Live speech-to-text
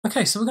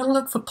Okay, so we're going to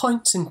look for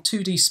points in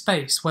 2D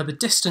space where the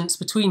distance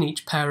between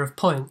each pair of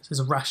points is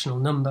a rational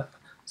number.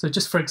 So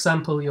just for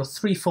example, your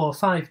 3, 4,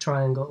 5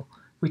 triangle,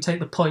 we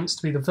take the points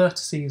to be the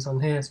vertices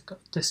on here, so we've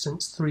got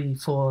distance 3,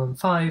 4 and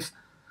 5.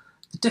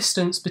 The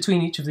distance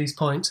between each of these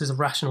points is a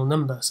rational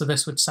number, so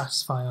this would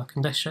satisfy our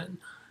condition.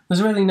 There's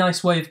a really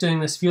nice way of doing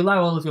this. If you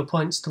allow all of your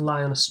points to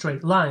lie on a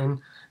straight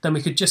line, then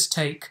we could just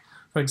take,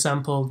 for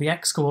example, the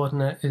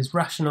x-coordinate is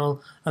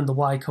rational and the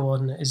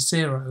y-coordinate is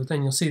 0,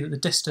 then you'll see that the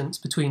distance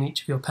between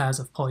each of your pairs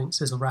of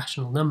points is a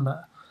rational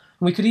number.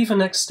 And we could even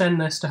extend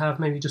this to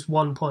have maybe just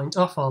one point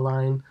off our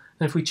line,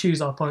 and if we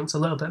choose our points a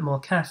little bit more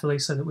carefully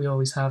so that we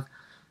always have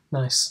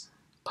nice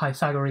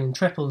Pythagorean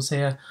triples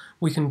here,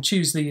 we can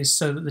choose these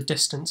so that the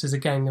distance is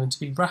again going to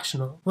be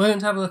rational. We're going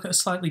to have a look at a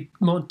slightly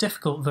more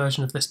difficult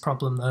version of this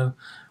problem though,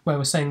 where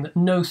we're saying that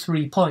no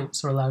 3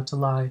 points are allowed to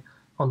lie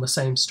on the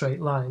same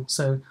straight line.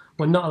 So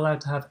we're not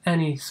allowed to have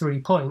any 3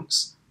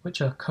 points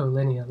which are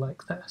collinear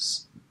like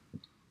this.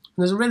 And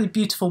there's a really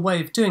beautiful way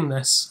of doing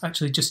this,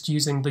 actually just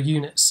using the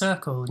unit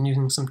circle and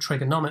using some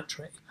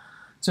trigonometry.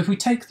 So if we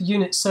take the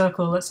unit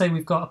circle, let's say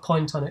we've got a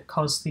point on it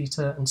cos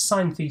theta and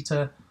sine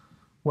theta,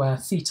 where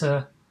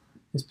theta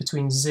is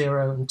between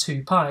 0 and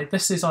 2 pi.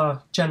 This is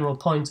our general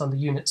point on the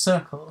unit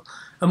circle.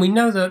 And we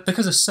know that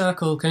because a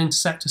circle can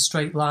intersect a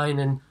straight line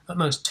in at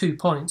most 2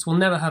 points, we'll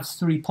never have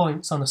 3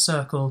 points on a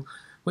circle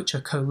which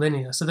are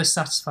collinear. So this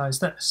satisfies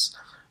this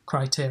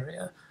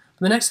criteria.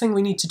 But the next thing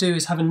we need to do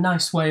is have a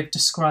nice way of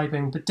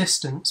describing the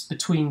distance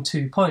between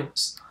 2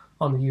 points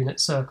on the unit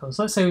circle.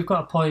 So let's say we've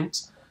got a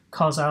point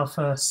cos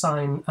alpha,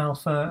 sine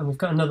alpha, and we've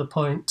got another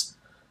point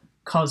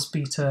cos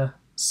beta,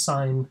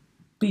 sine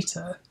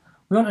beta.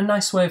 We want a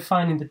nice way of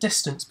finding the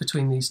distance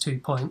between these 2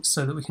 points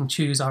so that we can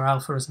choose our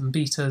alphas and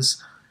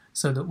betas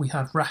so that we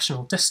have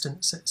rational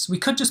distances. We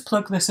could just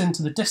plug this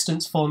into the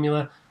distance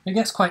formula. It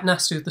gets quite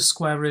nasty with the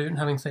square root and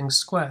having things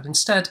squared.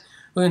 Instead,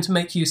 we're going to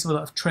make use of a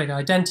lot of trig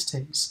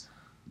identities.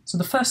 So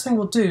the first thing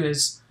we'll do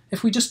is,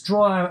 if we just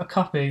draw out a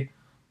copy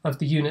of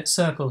the unit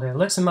circle here,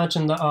 let's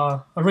imagine that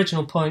our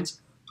original point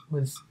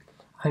with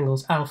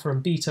angles alpha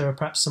and beta are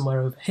perhaps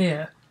somewhere over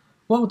here.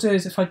 What we'll do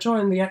is, if I draw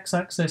in the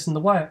x-axis and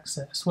the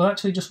y-axis, we'll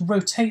actually just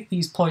rotate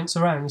these points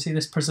around. You see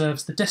this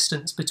preserves the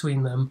distance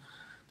between them,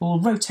 but we'll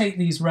rotate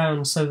these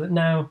round so that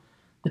now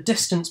the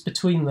distance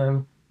between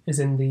them is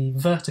in the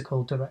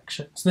vertical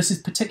direction. So this is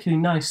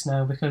particularly nice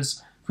now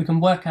because if we can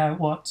work out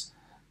what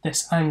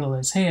this angle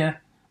is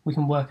here, we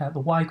can work out the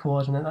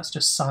y-coordinate, that's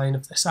just sine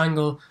of this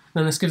angle, and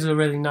then this gives us a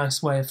really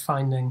nice way of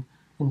finding,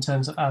 in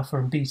terms of alpha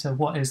and beta,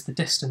 what is the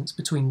distance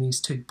between these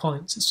 2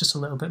 points. It's just a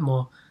little bit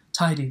more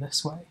tidy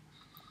this way.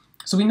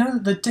 So we know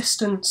that the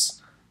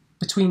distance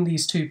between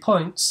these 2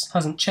 points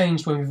hasn't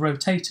changed when we've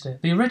rotated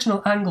it. The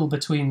original angle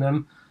between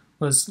them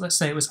was, let's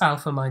say it was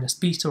alpha minus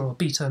beta or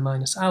beta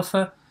minus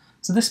alpha.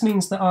 So this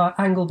means that our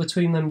angle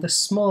between them, this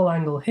small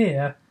angle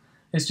here,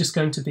 is just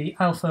going to be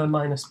alpha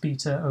minus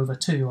beta over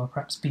 2, or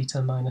perhaps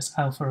beta minus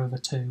alpha over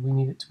 2. We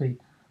need it to be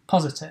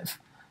positive.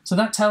 So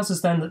that tells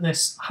us then that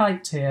this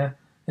height here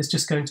is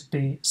just going to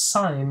be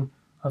sine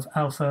of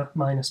alpha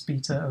minus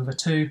beta over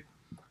 2.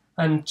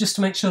 And just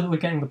to make sure that we're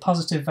getting the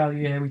positive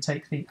value here, we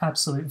take the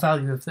absolute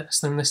value of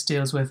this. Then this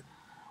deals with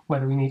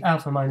whether we need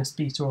alpha minus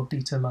beta or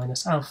beta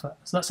minus alpha.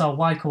 So that's our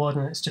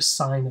y-coordinate, it's just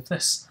sine of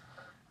this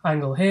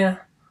angle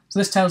here. So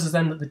this tells us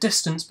then that the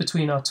distance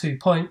between our 2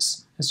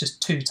 points is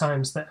just 2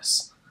 times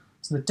this.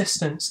 So the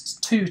distance is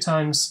 2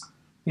 times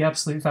the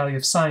absolute value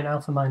of sine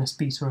alpha minus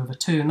beta over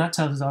 2, and that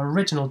tells us our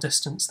original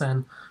distance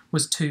then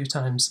was 2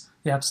 times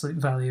the absolute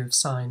value of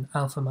sine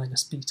alpha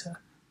minus beta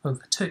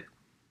over 2. And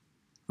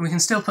we can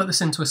still put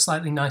this into a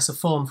slightly nicer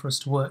form for us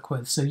to work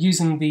with. So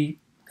using the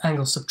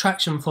angle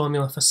subtraction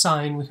formula for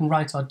sine, we can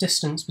write our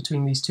distance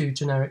between these 2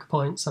 generic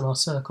points on our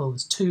circle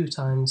as 2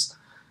 times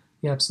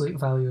the absolute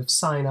value of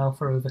sine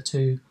alpha over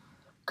 2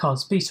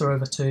 cos beta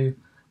over 2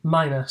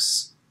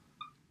 minus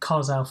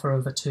cos alpha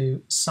over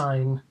 2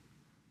 sine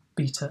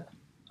beta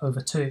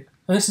over 2.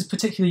 And this is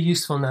particularly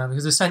useful now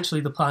because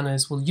essentially the plan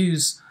is we'll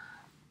use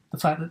the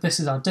fact that this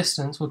is our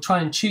distance, we'll try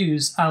and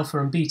choose alpha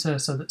and beta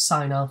so that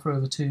sine alpha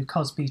over 2,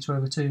 cos beta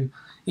over 2,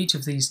 each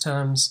of these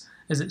terms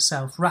is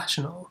itself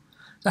rational.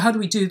 So how do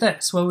we do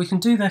this? Well, we can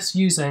do this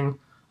using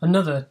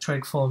another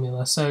trig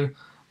formula. So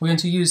we're going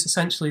to use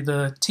essentially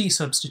the t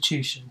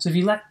substitution. So if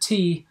you let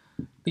t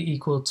be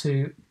equal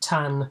to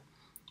tan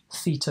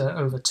theta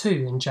over 2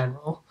 in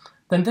general,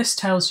 then this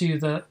tells you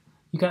that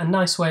you get a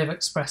nice way of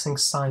expressing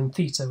sine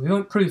theta. We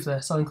won't prove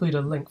this, I'll include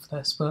a link for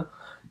this, but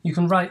you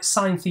can write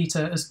sine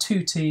theta as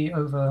 2t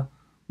over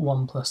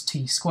 1 plus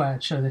t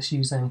squared, show this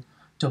using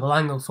double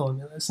angle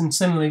formulas. And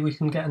similarly, we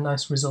can get a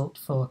nice result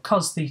for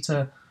cos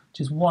theta,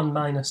 which is 1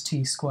 minus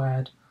t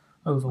squared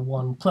over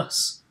 1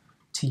 plus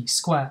t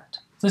squared.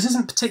 So this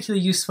isn't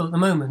particularly useful at the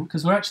moment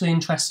because we're actually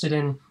interested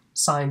in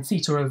sine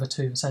theta over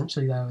 2,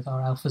 essentially there with our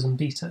alphas and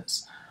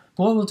betas.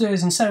 But what we'll do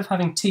is, instead of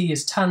having t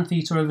as tan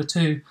theta over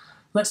 2,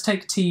 let's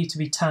take t to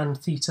be tan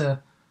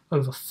theta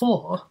over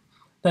 4.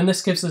 Then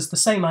this gives us the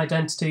same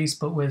identities,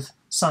 but with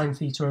sine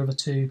theta over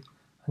 2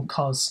 and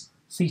cos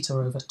theta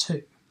over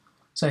 2.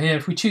 So here,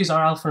 if we choose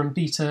our alpha and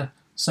beta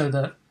so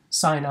that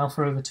sine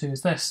alpha over 2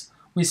 is this,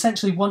 we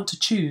essentially want to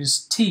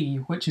choose t,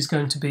 which is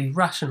going to be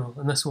rational,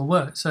 and this will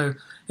work. So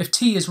if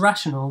t is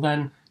rational,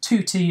 then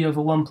 2t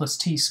over 1 plus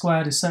t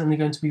squared is certainly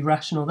going to be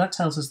rational. That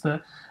tells us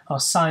that our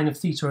sine of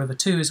theta over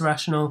 2 is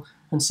rational,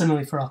 and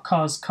similarly for our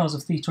cos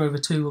of theta over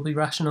 2 will be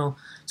rational.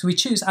 So we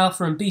choose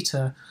alpha and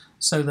beta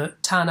so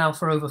that tan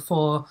alpha over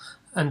 4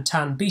 and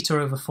tan beta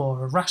over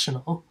 4 are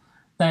rational,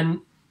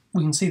 then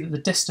we can see that the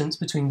distance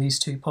between these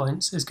 2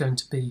 points is going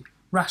to be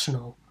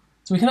rational.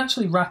 So we can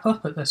actually wrap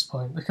up at this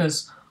point,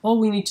 because all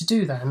we need to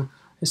do then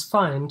is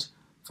find,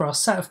 for our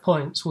set of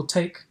points, we'll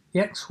take the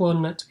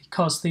x-coordinate to be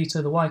cos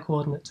theta, the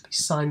y-coordinate to be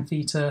sine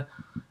theta,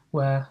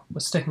 where we're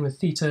sticking with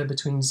theta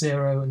between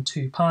 0 and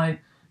 2 pi.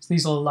 So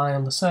these all lie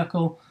on the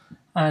circle,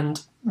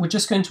 and we're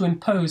just going to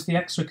impose the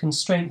extra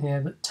constraint here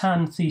that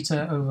tan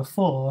theta over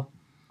 4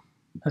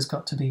 has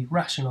got to be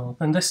rational.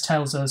 And this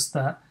tells us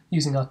that,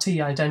 using our t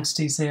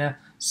identities here,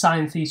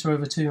 sine theta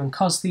over 2 and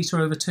cos theta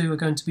over 2 are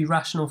going to be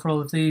rational for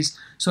all of these.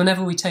 So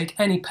whenever we take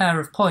any pair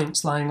of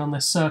points lying on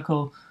this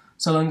circle,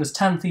 so long as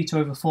tan theta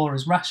over 4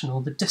 is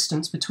rational, the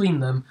distance between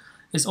them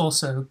is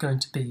also going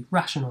to be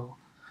rational.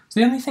 So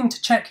the only thing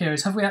to check here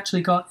is, have we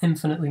actually got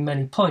infinitely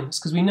many points?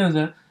 Because we know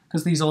that,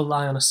 because these all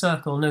lie on a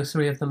circle, no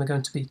 3 of them are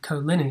going to be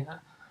collinear.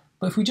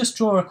 But if we just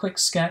draw a quick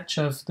sketch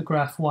of the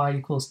graph y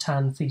equals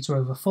tan theta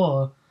over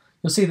 4,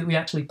 you'll see that we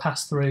actually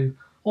pass through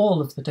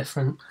all of the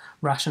different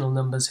rational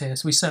numbers here,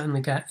 so we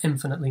certainly get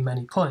infinitely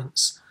many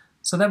points.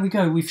 So there we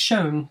go, we've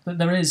shown that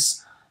there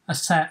is a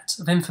set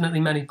of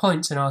infinitely many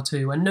points in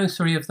R2 and no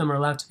 3 of them are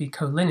allowed to be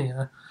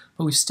collinear,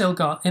 but we've still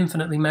got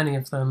infinitely many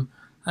of them,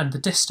 and the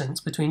distance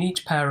between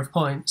each pair of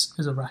points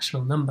is a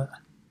rational number.